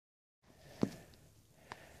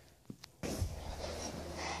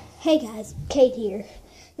Hey guys, Kate here.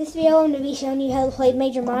 This video I'm going to be showing you how to play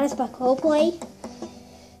Major Minus by Coldplay.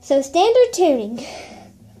 So standard tuning.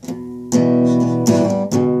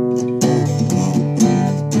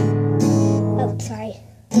 Oh, sorry.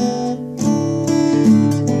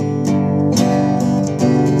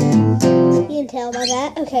 You can tell by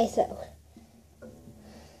that. Okay, so.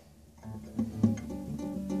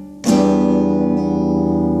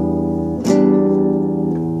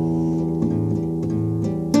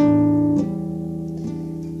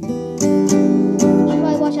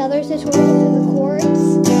 Others tutorials for the chords. I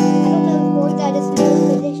don't know the chords, I just know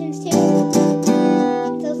the positions too.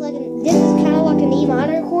 So it's like this is kind of like an E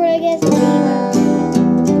minor chord, I guess. I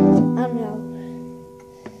don't know.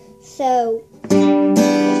 So it should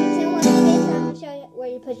sound like this. I'm going to show you where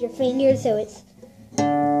you put your fingers. So it's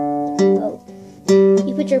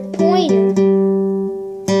you put your pointer.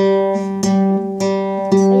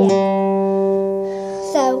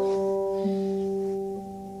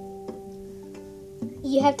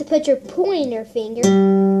 You have to put your pointer finger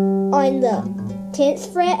on the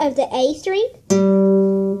 10th fret of the A string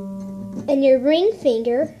and your ring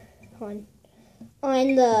finger on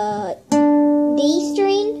the D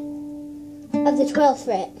string of the 12th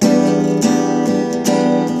fret.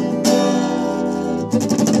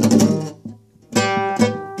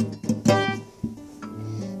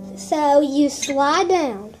 So you slide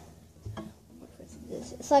down.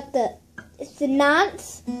 It's like the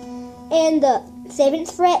 9th and the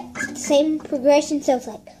 7th fret, same progression, so it's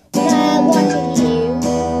like, when I'm watching you,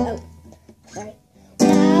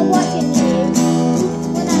 when I'm watching you,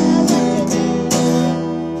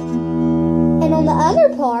 and on the other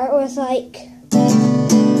part, it was like,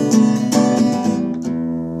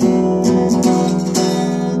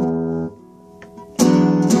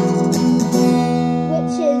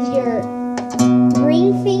 which is your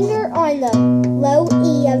ring finger on the low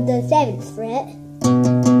E of the 7th fret,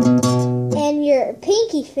 and your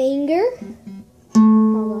pinky finger,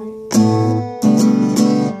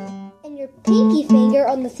 and your pinky finger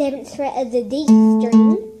on the 7th fret of the D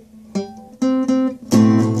string,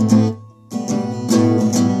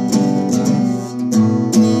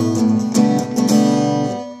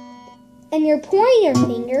 and your pointer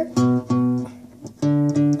finger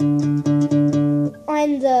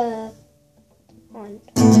on the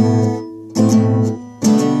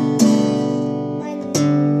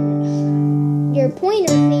your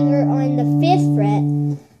pointer finger on the 5th fret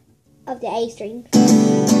of the A string. So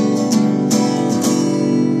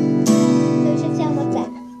it should sound like that.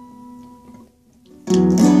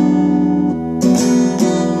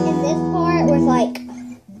 And this part was like,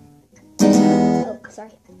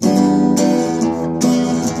 sorry.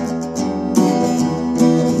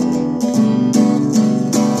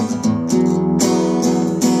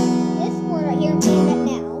 This part right here I'm playing right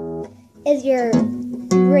now is your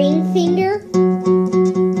ring finger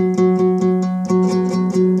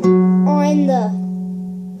on the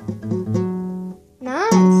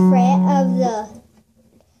 9th fret of the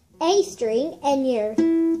A string, and your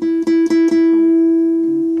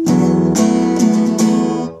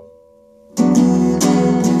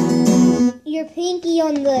pinky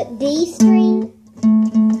on the D string,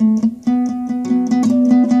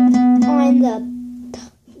 on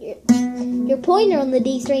your pointer on the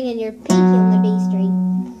D string, and your pinky on the D string.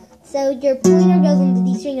 So your pointer goes on the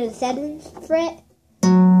D string of the 7th fret,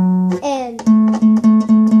 and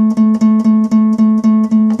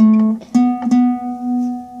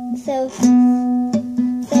so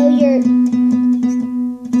your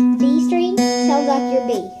D string sounds like your B.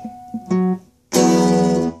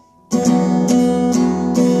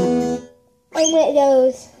 And when it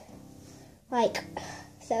goes like,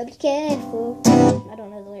 so be careful. I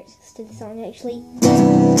don't know the lyrics to the song actually.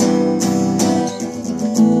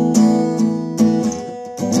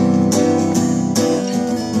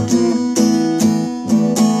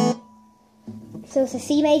 So it's a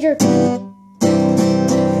C major, C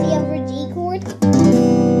over G chord,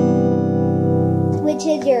 which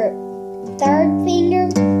is your 3rd finger,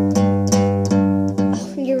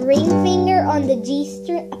 your ring finger on the G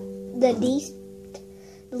string, the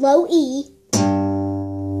low E,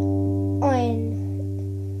 on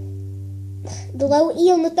the low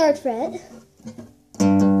E on the 3rd fret,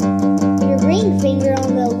 your ring finger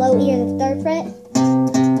on the low E on the 3rd fret,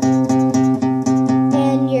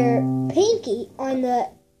 and your pinky on the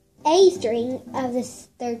A string of the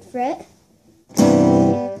 3rd fret,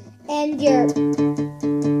 and your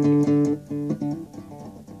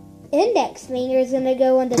index finger is going to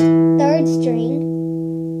go on the 3rd string,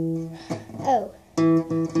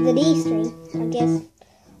 the D string, I guess,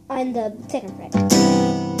 on the 2nd fret.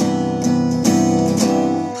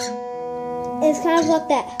 it's kind of like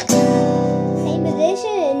that same position,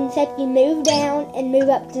 and except you move down and move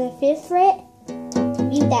up to the 5th fret,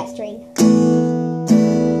 mute that string.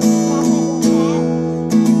 Stop it like that.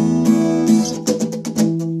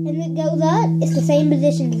 And it goes up, it's the same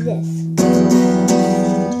position as this.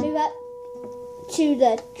 Move up to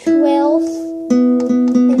the 12th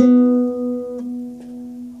and the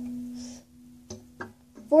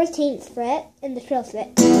 14th fret and the 12th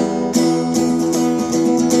fret.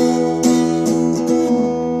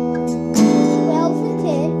 12th and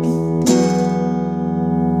 10th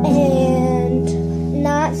and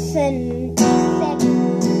 9th and 2nd.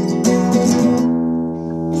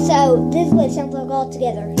 So this is what it sounds like all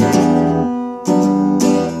together.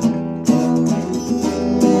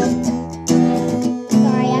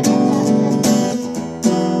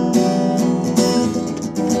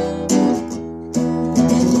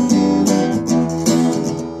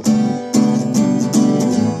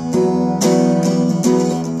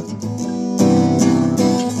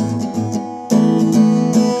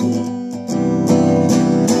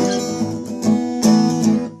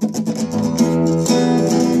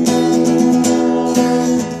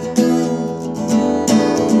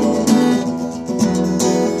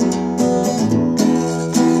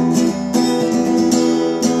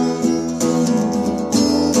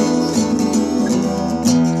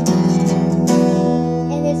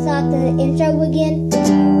 Intro again.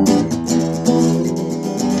 And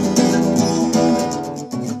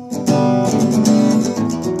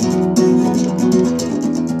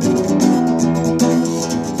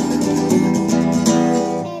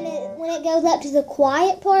when it goes up to the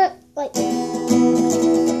quiet part, like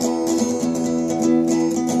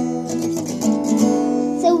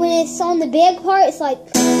so when it's on the big part, it's like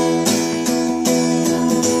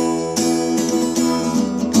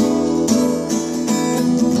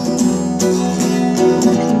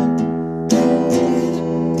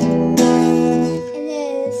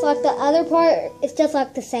like the other part, it's just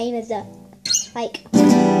like the same as the, like,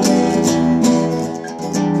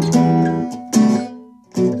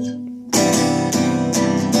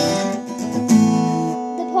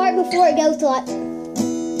 the part before it goes to like,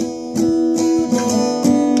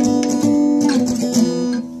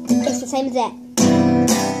 it's the same as that.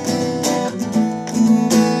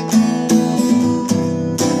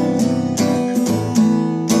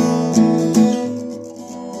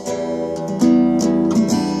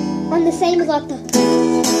 The same as like the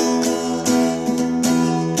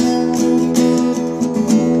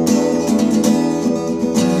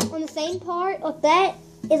on the same part like that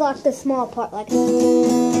is like the small part like and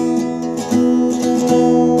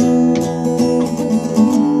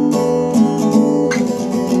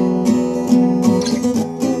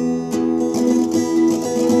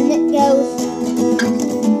it goes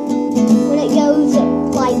when it goes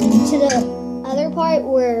like to the other part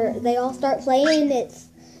where they all start playing, it's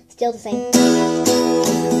still the same.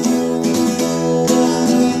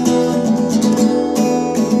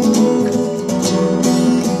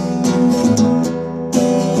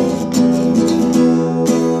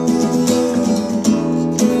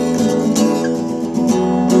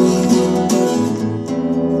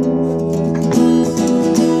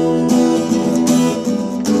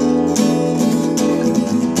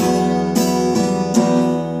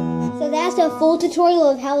 So that's a full tutorial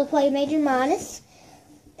of how to play major minus.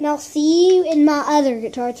 And I'll see you in my other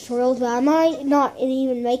guitar tutorials, but I might not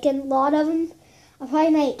even make a lot of them. I'll probably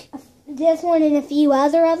make this one and a few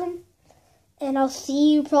other of them. And I'll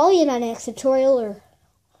see you probably in my next tutorial or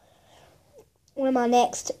one of my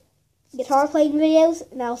next guitar playing videos.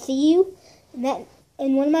 And I'll see you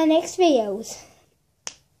in one of my next videos.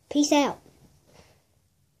 Peace out.